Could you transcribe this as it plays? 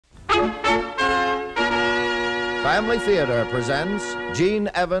Family Theater presents Gene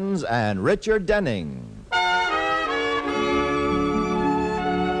Evans and Richard Denning.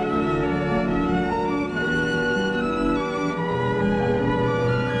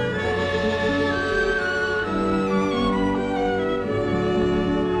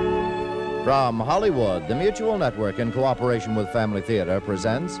 From Hollywood, the Mutual Network, in cooperation with Family Theater,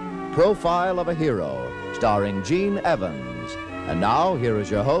 presents Profile of a Hero, starring Gene Evans. And now, here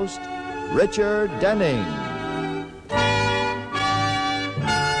is your host, Richard Denning.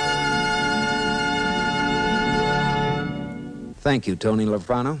 Thank you, Tony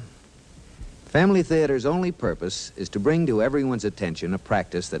Loprano. Family Theater's only purpose is to bring to everyone's attention a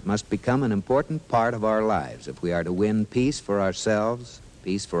practice that must become an important part of our lives if we are to win peace for ourselves,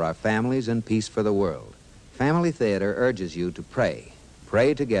 peace for our families, and peace for the world. Family Theater urges you to pray.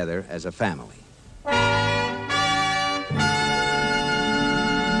 Pray together as a family.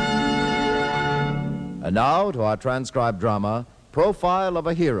 And now to our transcribed drama, Profile of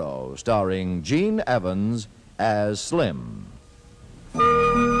a Hero, starring Gene Evans as Slim.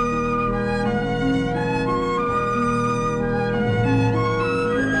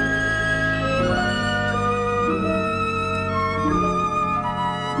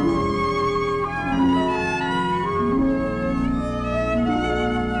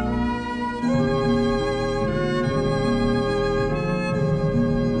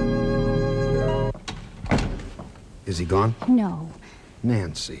 Is he gone? No.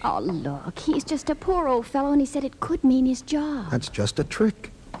 Nancy. Oh, look, he's just a poor old fellow, and he said it could mean his job. That's just a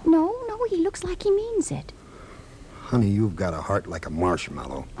trick. No, he looks like he means it. Honey, you've got a heart like a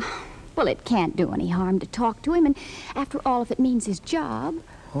marshmallow. Well, it can't do any harm to talk to him, and after all, if it means his job...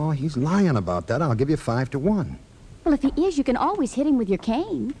 Oh, he's lying about that. I'll give you 5 to 1. Well, if he is, you can always hit him with your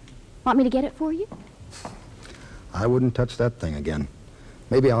cane. Want me to get it for you? I wouldn't touch that thing again.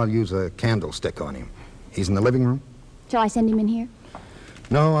 Maybe I'll use a candlestick on him. He's in the living room? Shall I send him in here?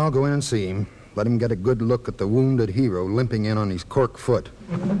 No, I'll go in and see him. Let him get a good look at the wounded hero limping in on his cork foot.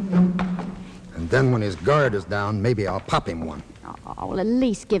 And then when his guard is down, maybe I'll pop him one. Oh, well, at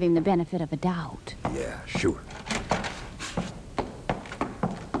least give him the benefit of a doubt. Yeah, sure.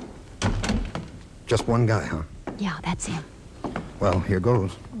 Just one guy, huh? Yeah, that's him. Well, here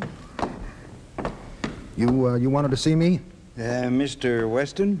goes. You wanted to see me? Mr.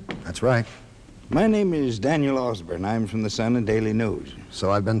 Weston? That's right. My name is Daniel Osborne. I'm from the Sun and Daily News. So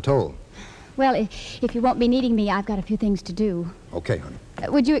I've been told. Well, if you won't be needing me, I've got a few things to do. Okay, honey.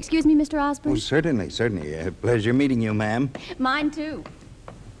 Would you excuse me, Mr. Osborne? Oh, certainly. Pleasure meeting you, ma'am. Mine, too.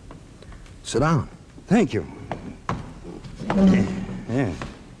 Sit down. Thank you. Yeah.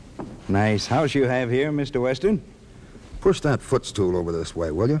 Nice house you have here, Mr. Weston. Push that footstool over this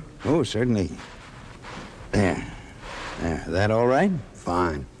way, will you? Oh, certainly. There. That all right?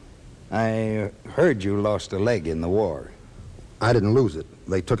 Fine. I heard you lost a leg in the war. I didn't lose it.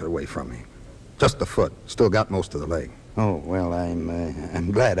 They took it away from me. Just the foot. Still got most of the leg. Oh, well,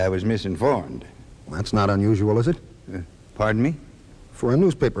 I'm glad I was misinformed. That's not unusual, is it? Pardon me? For a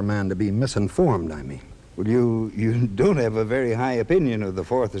newspaper man to be misinformed, I mean. Well, you don't have a very high opinion of the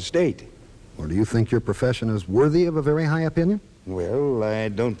Fourth Estate. Well, do you think your profession is worthy of a very high opinion? Well, I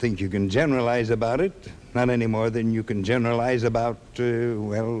don't think you can generalize about it. Not any more than you can generalize about,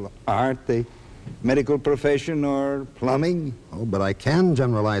 art, the medical profession, or plumbing. Oh, but I can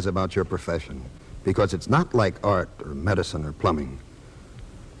generalize about your profession, because it's not like art or medicine or plumbing.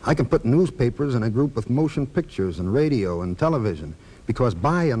 I can put newspapers in a group with motion pictures and radio and television, because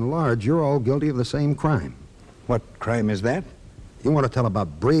by and large, you're all guilty of the same crime. What crime is that? You want to tell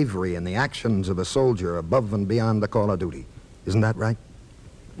about bravery and the actions of a soldier above and beyond the call of duty. Isn't that right?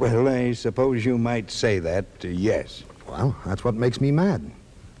 Well, I suppose you might say that, yes. Well, that's what makes me mad.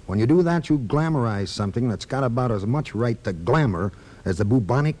 When you do that, you glamorize something that's got about as much right to glamour as the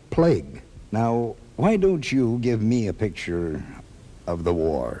bubonic plague. Now, why don't you give me a picture of the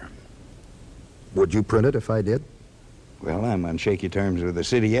war? Would you print it if I did? Well, I'm on shaky terms with the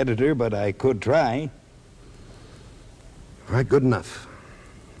city editor, but I could try. All right, good enough.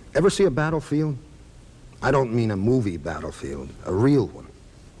 Ever see a battlefield? I don't mean a movie battlefield, a real one.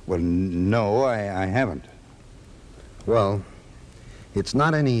 Well, no, I haven't. Well, it's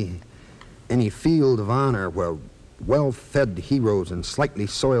not any field of honor where well-fed heroes in slightly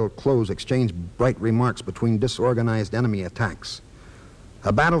soiled clothes exchange bright remarks between disorganized enemy attacks.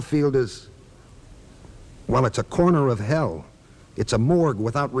 A battlefield is, well, it's a corner of hell. It's a morgue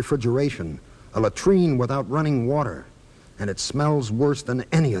without refrigeration, a latrine without running water, and it smells worse than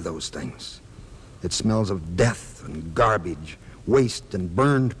any of those things. It smells of death and garbage, waste and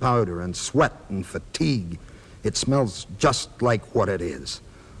burned powder and sweat and fatigue. It smells just like what it is,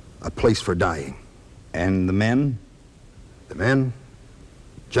 a place for dying. And the men? The men,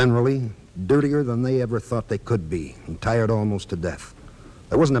 generally, dirtier than they ever thought they could be, and tired almost to death.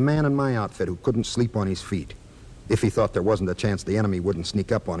 There wasn't a man in my outfit who couldn't sleep on his feet, if he thought there wasn't a chance the enemy wouldn't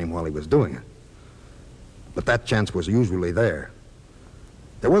sneak up on him while he was doing it. But that chance was usually there.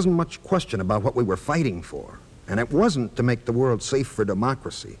 There wasn't much question about what we were fighting for, and it wasn't to make the world safe for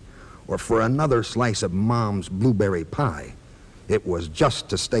democracy or for another slice of Mom's blueberry pie. It was just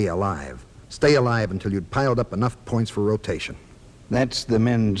to stay alive. Stay alive until you'd piled up enough points for rotation. That's the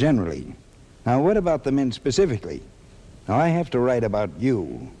men generally. Now, what about the men specifically? Now, I have to write about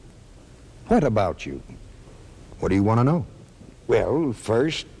you. What about you? What do you want to know? Well,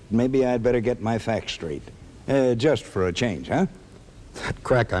 first, maybe I'd better get my facts straight. Just for a change, huh? That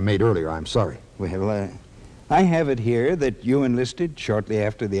crack I made earlier, I'm sorry. Well, I have it here that you enlisted shortly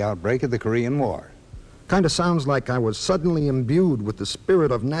after the outbreak of the Korean War. Kind of sounds like I was suddenly imbued with the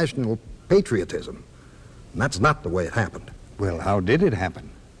spirit of national patriotism. And that's not the way it happened. Well, how did it happen?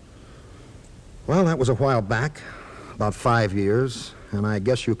 Well, that was a while back, about 5 years, and I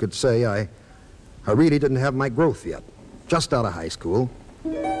guess you could say I really didn't have my growth yet. Just out of high school.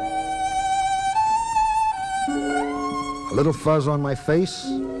 A little fuzz on my face,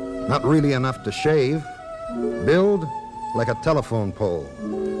 not really enough to shave. Build like a telephone pole.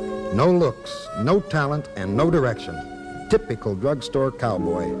 No looks, no talent, and no direction. Typical drugstore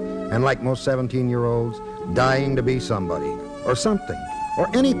cowboy. And like most 17-year-olds, dying to be somebody, or something, or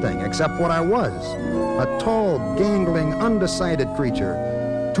anything except what I was. A tall, gangling, undecided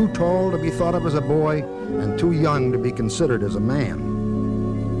creature. Too tall to be thought of as a boy, and too young to be considered as a man.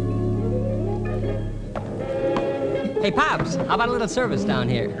 Hey, Pops, how about a little service down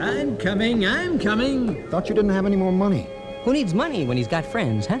here? I'm coming. Thought you didn't have any more money. Who needs money when he's got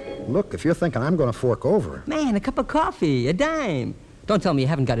friends, huh? Look, if you're thinking I'm going to fork over. Man, a cup of coffee, a dime. Don't tell me you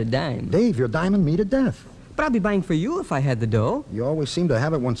haven't got a dime. Dave, you're diming me to death. But I'd be buying for you if I had the dough. You always seem to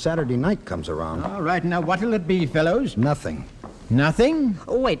have it when Saturday night comes around. All right, now what'll it be, fellows? Nothing. Nothing?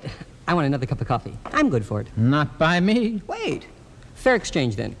 Oh, wait, I want another cup of coffee. I'm good for it. Not by me. Wait. Fair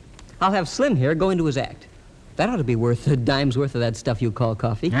exchange, then. I'll have Slim here go into his act. That ought to be worth a dime's worth of that stuff you call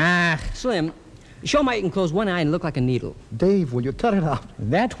coffee. Ah, Slim, show him how you can close one eye and look like a needle. Dave, will you cut it out?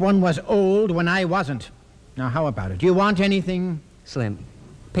 that one was old when I wasn't. Now, how about it? Do you want anything? Slim,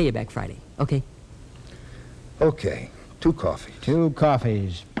 pay you back Friday, okay? Okay, 2 coffees. 2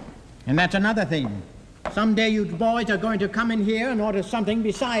 coffees. And that's another thing. Someday you boys are going to come in here and order something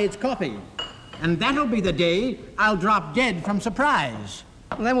besides coffee. And that'll be the day I'll drop dead from surprise.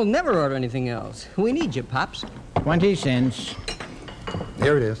 Well, then we'll never order anything else. We need you, Pops. 20 cents.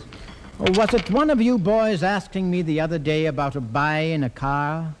 Here it is. Oh, was it one of you boys asking me the other day about a buy in a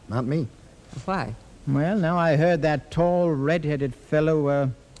car? Not me. Why? Well, now I heard that tall, red-headed fellow,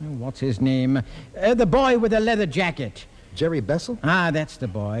 what's his name? The boy with the leather jacket. Jerry Bessel? Ah, that's the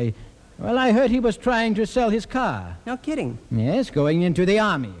boy. Well, I heard he was trying to sell his car. No kidding. Yes, going into the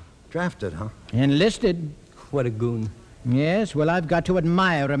army. Drafted, huh? Enlisted. What a goon. Yes, well, I've got to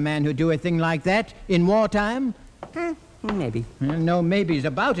admire a man who'd do a thing like that in wartime. Maybe. Well, no maybes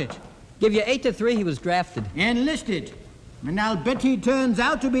about it. Give you 8-3, he was drafted. Enlisted. And I'll bet he turns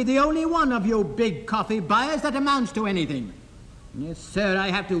out to be the only one of you big coffee buyers that amounts to anything. Yes, sir, I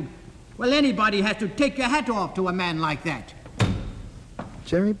have to... Well, anybody has to take your hat off to a man like that.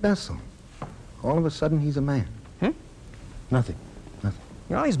 Jerry Bessel. All of a sudden, he's a man. Huh? Nothing.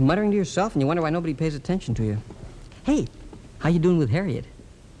 You're always muttering to yourself, and you wonder why nobody pays attention to you. Hey, how you doing with Harriet?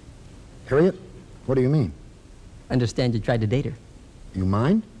 Harriet? What do you mean? Understand you tried to date her. You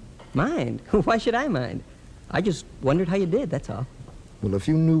mind? Mind? Why should I mind? I just wondered how you did, that's all. Well, if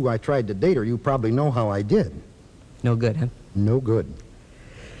you knew I tried to date her, you probably know how I did. No good, huh? No good.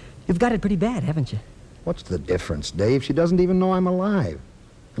 You've got it pretty bad, haven't you? What's the difference, Dave? She doesn't even know I'm alive.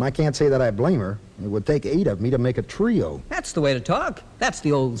 And I can't say that I blame her. It would take 8 of me to make a trio. That's the way to talk. That's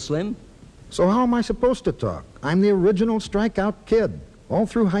the old Slim. So how am I supposed to talk? I'm the original strikeout kid. All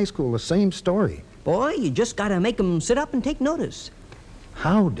through high school, the same story. Boy, you just gotta make them sit up and take notice.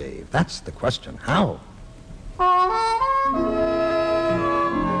 How, Dave? That's the question. How?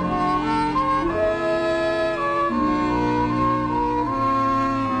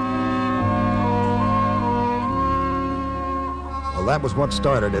 Well, that was what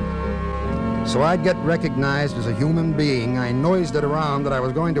started it. So I'd get recognized as a human being. I noised it around that I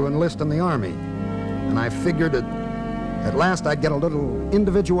was going to enlist in the Army. And I figured that at last I'd get a little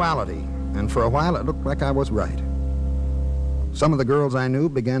individuality. And for a while it looked like I was right. Some of the girls I knew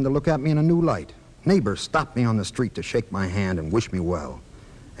began to look at me in a new light. Neighbors stopped me on the street to shake my hand and wish me well.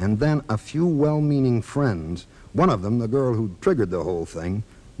 And then a few well-meaning friends, one of them, the girl who triggered the whole thing,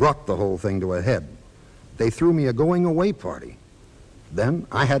 brought the whole thing to a head. they threw me a going-away party. Then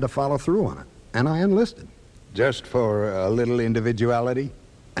I had to follow through on it, and I enlisted. Just for a little individuality?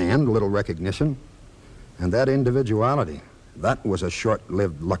 And a little recognition. And that individuality, that was a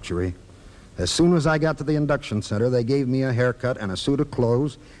short-lived luxury. As soon as I got to the induction center, they gave me a haircut and a suit of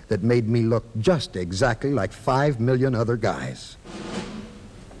clothes that made me look just exactly like 5 million other guys.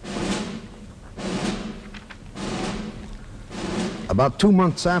 About 2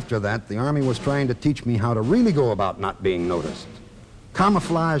 months after that, the Army was trying to teach me how to really go about not being noticed.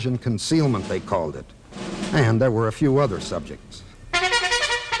 Camouflage and concealment, they called it. And there were a few other subjects.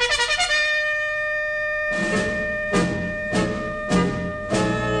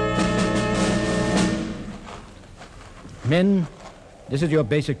 Men, this is your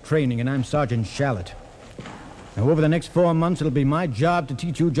basic training, and I'm Sergeant Shallot. Now, over the next 4 months, it'll be my job to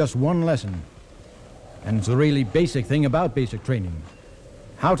teach you just one lesson. And it's the really basic thing about basic training.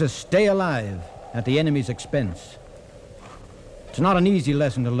 How to stay alive at the enemy's expense. It's not an easy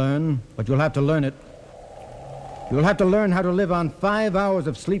lesson to learn, but you'll have to learn it. You'll have to learn how to live on 5 hours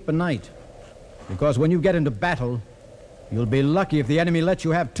of sleep a night. Because when you get into battle, you'll be lucky if the enemy lets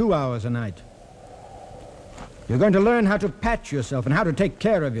you have 2 hours a night. You're going to learn how to patch yourself and how to take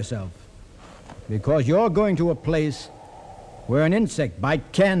care of yourself. Because you're going to a place where an insect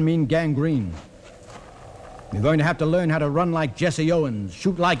bite can mean gangrene. You're going to have to learn how to run like Jesse Owens,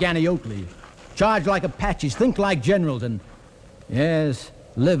 shoot like Annie Oakley, charge like Apaches, think like generals, and, yes,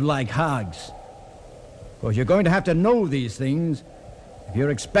 live like hogs. Because you're going to have to know these things if you're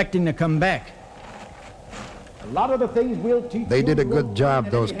expecting to come back. A lot of the things we'll teach They did a good job,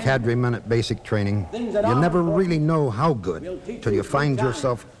 those cadre men at basic training. You never really know how good till you find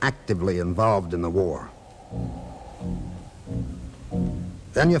yourself actively involved in the war.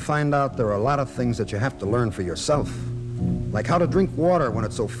 Then you find out there are a lot of things that you have to learn for yourself. Like how to drink water when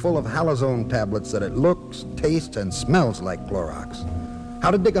it's so full of halazone tablets that it looks, tastes, and smells like Clorox.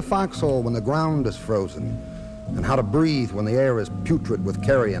 How to dig a foxhole when the ground is frozen. And how to breathe when the air is putrid with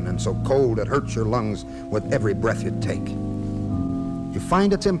carrion and so cold it hurts your lungs with every breath you take. You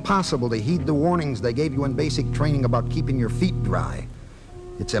find it's impossible to heed the warnings they gave you in basic training about keeping your feet dry.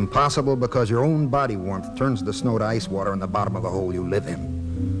 It's impossible because your own body warmth turns the snow to ice water in the bottom of the hole you live in.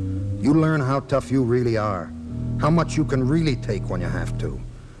 You learn how tough you really are, how much you can really take when you have to.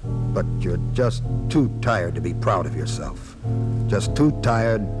 But you're just too tired to be proud of yourself. Just too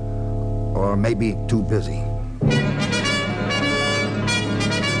tired, or maybe too busy.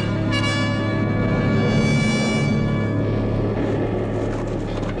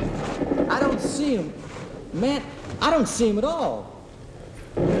 I don't see him. Man, I don't see him at all.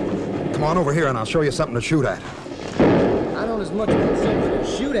 Come on over here and I'll show you something to shoot at. I don't as much want something to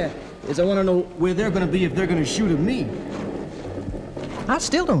shoot at as I want to know where they're going to be if they're going to shoot at me. I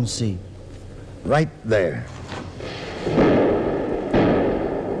still don't see. Right there.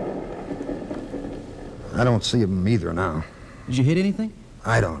 I don't see them either now. Did you hit anything?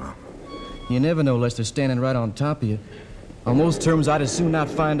 I don't know. You never know unless they're standing right on top of you. On most terms, I'd as soon not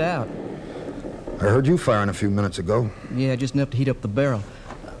find out. I heard you firing a few minutes ago. Yeah, just enough to heat up the barrel.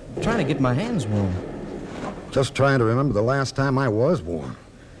 I'm trying to get my hands warm. Just trying to remember the last time I was warm.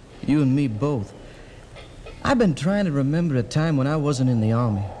 You and me both. I've been trying to remember a time when I wasn't in the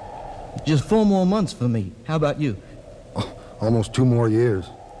Army. Just 4 more months for me. How about you? Oh, almost 2 more years.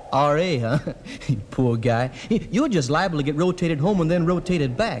 R.A., huh? You poor guy. You're just liable to get rotated home and then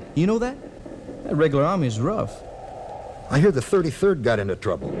rotated back. You know that? That regular Army's rough. I hear the 33rd got into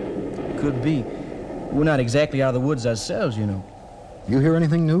trouble. Could be. We're not exactly out of the woods ourselves, you know. You hear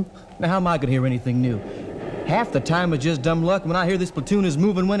anything new? Now, how am I going to hear anything new? Half the time it's just dumb luck when I hear this platoon is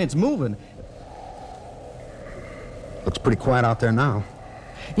moving when it's moving. Looks pretty quiet out there now.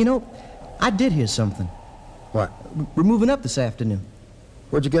 You know, I did hear something. What? We're moving up this afternoon.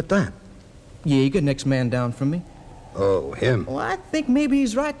 Where'd you get that? Yeah, you got next man down from me. Oh, him. Well, I think maybe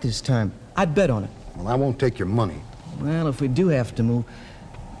he's right this time. I'd bet on it. Well, I won't take your money. Well, if we do have to move,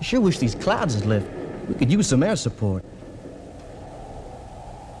 I sure wish these clouds had left. We could use some air support.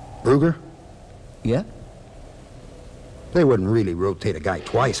 Ruger? Yeah? They wouldn't really rotate a guy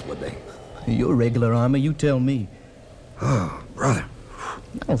twice, would they? You're regular Army, you tell me. Oh, brother.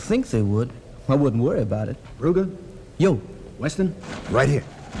 I don't think they would. I wouldn't worry about it. Ruger? Yo. Weston? Right here.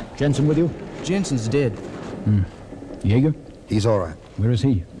 Jensen with you? Jensen's dead. Jaeger? He's all right. Where is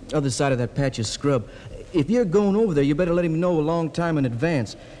he? Other side of that patch of scrub. If you're going over there, you better let him know a long time in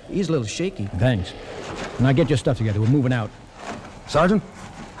advance. He's a little shaky. Thanks. Now get your stuff together. We're moving out. Sergeant,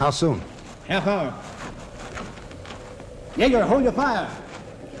 how soon? Half hour. Jaeger, hold your fire.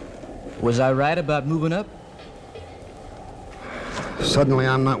 Was I right about moving up? Suddenly,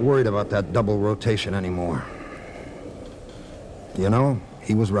 I'm not worried about that double rotation anymore. You know,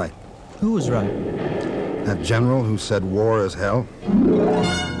 he was right. Who was right? That general who said war is hell.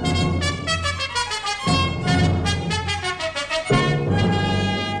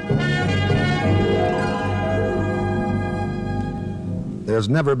 There's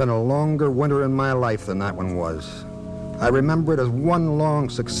never been a longer winter in my life than that one was. I remember it as one long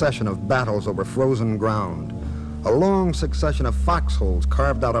succession of battles over frozen ground, a long succession of foxholes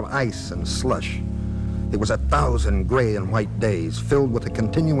carved out of ice and slush. It was 1,000 gray and white days filled with the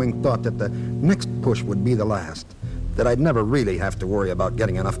continuing thought that the next push would be the last, that I'd never really have to worry about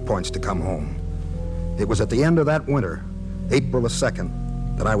getting enough points to come home. It was at the end of that winter, April the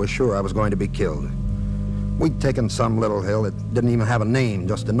 2nd, that I was sure I was going to be killed. We'd taken some little hill that didn't even have a name,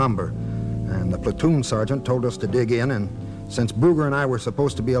 just a number, and the platoon sergeant told us to dig in, and since Brugger and I were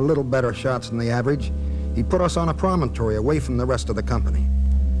supposed to be a little better shots than the average, he put us on a promontory away from the rest of the company.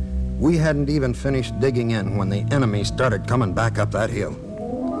 We hadn't even finished digging in when the enemy started coming back up that hill.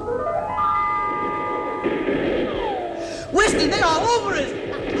 Weston, they're all over us!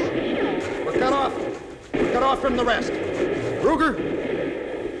 We're cut off. We're cut off from the rest. Brugger?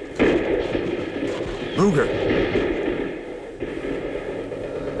 Brugger.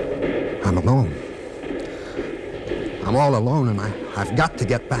 I'm alone. I'm all alone, and I've got to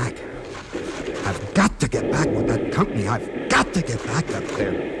get back. I've got to get back with that company. I've got to get back up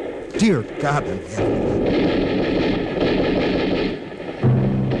there. Dear God in heaven.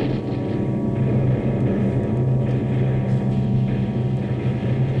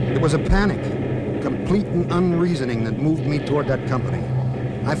 It was a panic, complete and unreasoning, that moved me toward that company.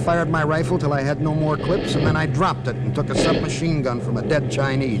 I fired my rifle till I had no more clips, and then I dropped it and took a submachine gun from a dead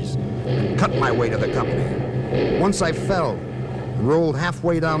Chinese and cut my way to the company. Once I fell and rolled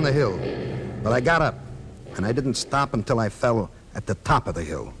halfway down the hill, but I got up, and I didn't stop until I fell at the top of the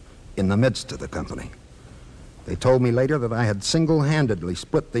hill, in the midst of the company. They told me later that I had single-handedly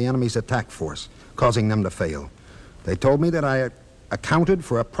split the enemy's attack force, causing them to fail. They told me that I had accounted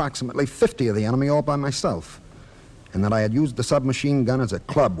for approximately 50 of the enemy all by myself, and that I had used the submachine gun as a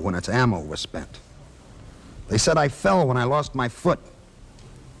club when its ammo was spent. They said I fell when I lost my foot,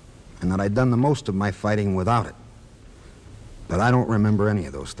 and that I'd done the most of my fighting without it. But I don't remember any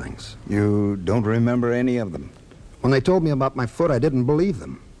of those things. You don't remember any of them? When they told me about my foot, I didn't believe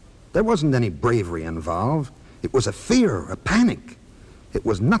them. There wasn't any bravery involved. It was a fear, a panic. It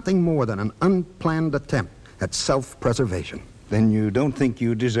was nothing more than an unplanned attempt at self-preservation. Then you don't think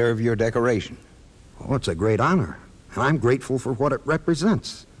you deserve your decoration? Oh, it's a great honor, and I'm grateful for what it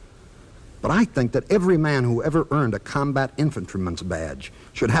represents. But I think that every man who ever earned a combat infantryman's badge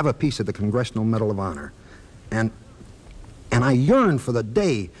should have a piece of the Congressional Medal of Honor. And I yearn for the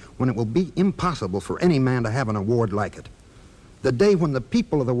day when it will be impossible for any man to have an award like it. The day when the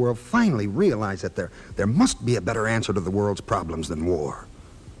people of the world finally realize that there must be a better answer to the world's problems than war.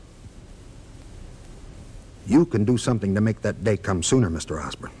 You can do something to make that day come sooner, Mr.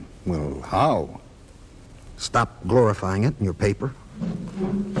 Osborne. Well, how? Stop glorifying it in your paper.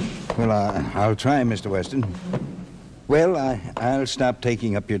 Well, I'll try, Mr. Weston. Well, I'll stop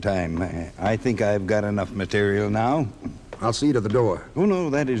taking up your time. I think I've got enough material now. I'll see you to the door. Oh, no,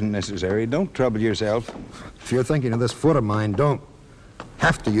 that isn't necessary. Don't trouble yourself. If you're thinking of this foot of mine, don't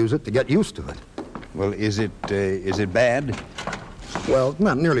have to use it to get used to it. Well, is it bad? Well,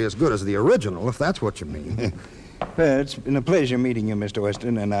 not nearly as good as the original, if that's what you mean. Well, it's been a pleasure meeting you, Mr.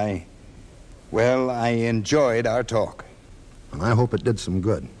 Weston, and I enjoyed our talk. And I hope it did some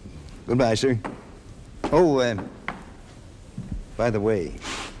good. Goodbye, sir. Oh, by the way,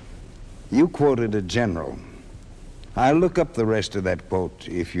 you quoted a general. I'll look up the rest of that quote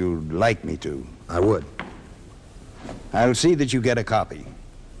if you'd like me to. I would. I'll see that you get a copy.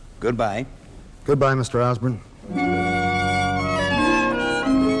 Goodbye. Goodbye, Mr. Osborne.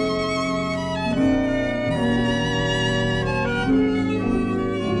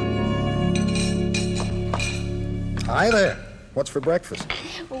 Hi there. What's for breakfast?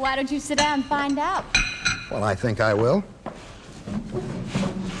 Well, why don't you sit down and find out? Well, I think I will.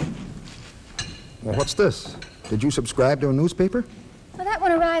 Well, what's this? Did you subscribe to a newspaper? Well, that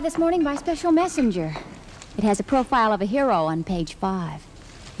one arrived this morning by special messenger. It has a profile of a hero on page 5.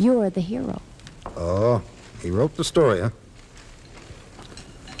 You're the hero. Oh, he wrote the story, huh?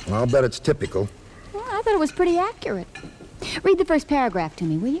 Well, I'll bet it's typical. Well, I thought it was pretty accurate. Read the first paragraph to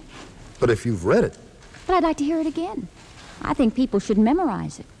me, will you? But if you've read it... But I'd like to hear it again. I think people should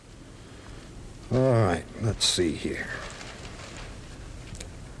memorize it. All right, let's see here.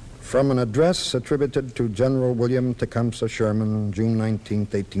 From an address attributed to General William Tecumseh Sherman, June 19,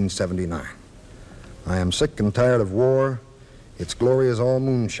 1879. I am sick and tired of war. Its glory is all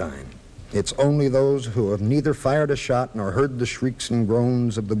moonshine. It's only those who have neither fired a shot nor heard the shrieks and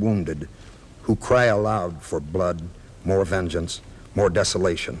groans of the wounded who cry aloud for blood, more vengeance, more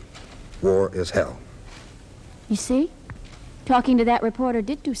desolation. War is hell. You see? Talking to that reporter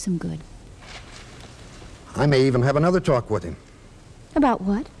did do some good. I may even have another talk with him. About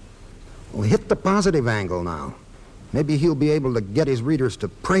what? Well, hit the positive angle now. Maybe he'll be able to get his readers to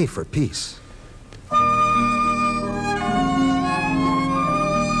pray for peace.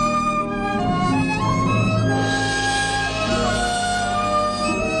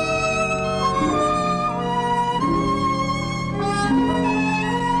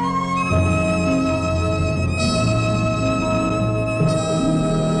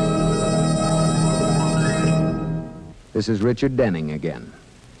 This is Richard Denning again.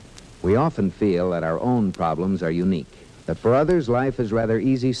 We often feel that our own problems are unique, that for others life is rather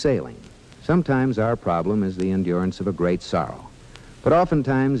easy sailing. Sometimes our problem is the endurance of a great sorrow, but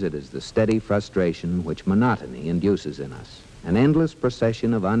oftentimes it is the steady frustration which monotony induces in us, an endless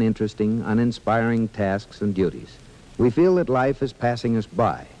procession of uninteresting, uninspiring tasks and duties. We feel that life is passing us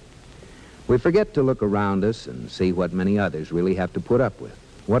by. We forget to look around us and see what many others really have to put up with.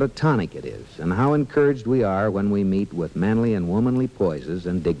 What a tonic it is, and how encouraged we are when we meet with manly and womanly poises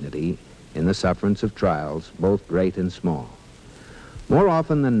and dignity in the sufferance of trials, both great and small. More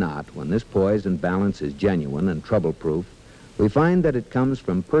often than not, when this poise and balance is genuine and trouble-proof, we find that it comes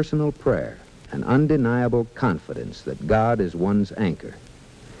from personal prayer, an undeniable confidence that God is one's anchor.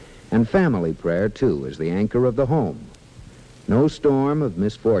 And family prayer, too, is the anchor of the home. No storm of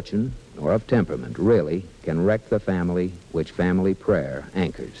misfortune or of temperament, really, can wreck the family which family prayer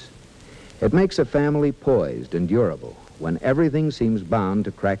anchors. It makes a family poised and durable when everything seems bound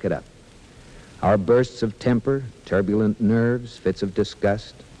to crack it up. Our bursts of temper, turbulent nerves, fits of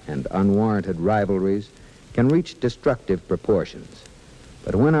disgust, and unwarranted rivalries can reach destructive proportions.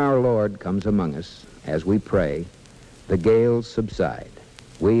 But when our Lord comes among us, as we pray, the gales subside.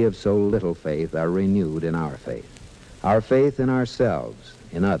 We of so little faith are renewed in our faith. Our faith in ourselves,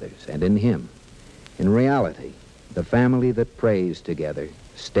 in others, and in Him. In reality, the family that prays together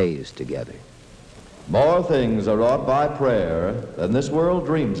stays together. More things are wrought by prayer than this world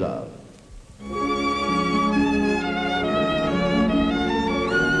dreams of.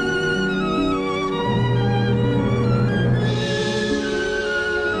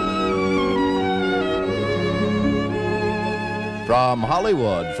 From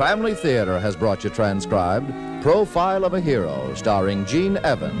Hollywood, Family Theater has brought you transcribed Profile of a Hero, starring Gene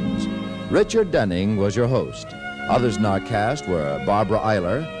Evans. Richard Denning was your host. Others in our cast were Barbara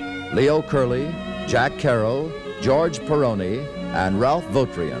Eiler, Leo Curley, Jack Carroll, George Peroni, and Ralph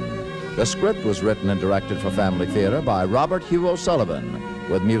Votrian. The script was written and directed for Family Theater by Robert Hugh O'Sullivan,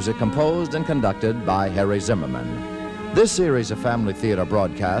 with music composed and conducted by Harry Zimmerman. This series of Family Theater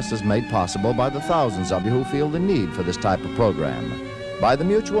broadcasts is made possible by the thousands of you who feel the need for this type of program, by the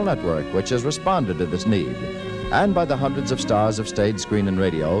Mutual Network, which has responded to this need, and by the hundreds of stars of stage, screen, and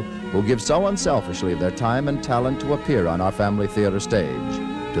radio who give so unselfishly of their time and talent to appear on our Family Theater stage.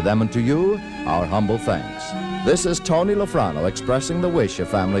 To them and to you, our humble thanks. This is Tony Lafrano expressing the wish of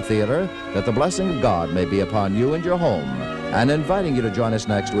Family Theater that the blessing of God may be upon you and your home, and inviting you to join us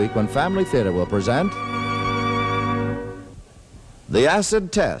next week when Family Theater will present The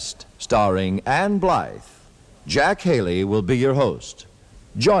Acid Test, starring Ann Blythe. Jack Haley will be your host.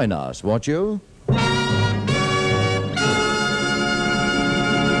 Join us, won't you?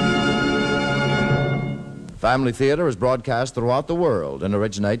 Family Theater is broadcast throughout the world and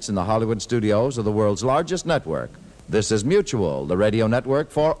originates in the Hollywood studios of the world's largest network. This is Mutual, the radio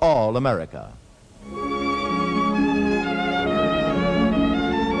network for all America.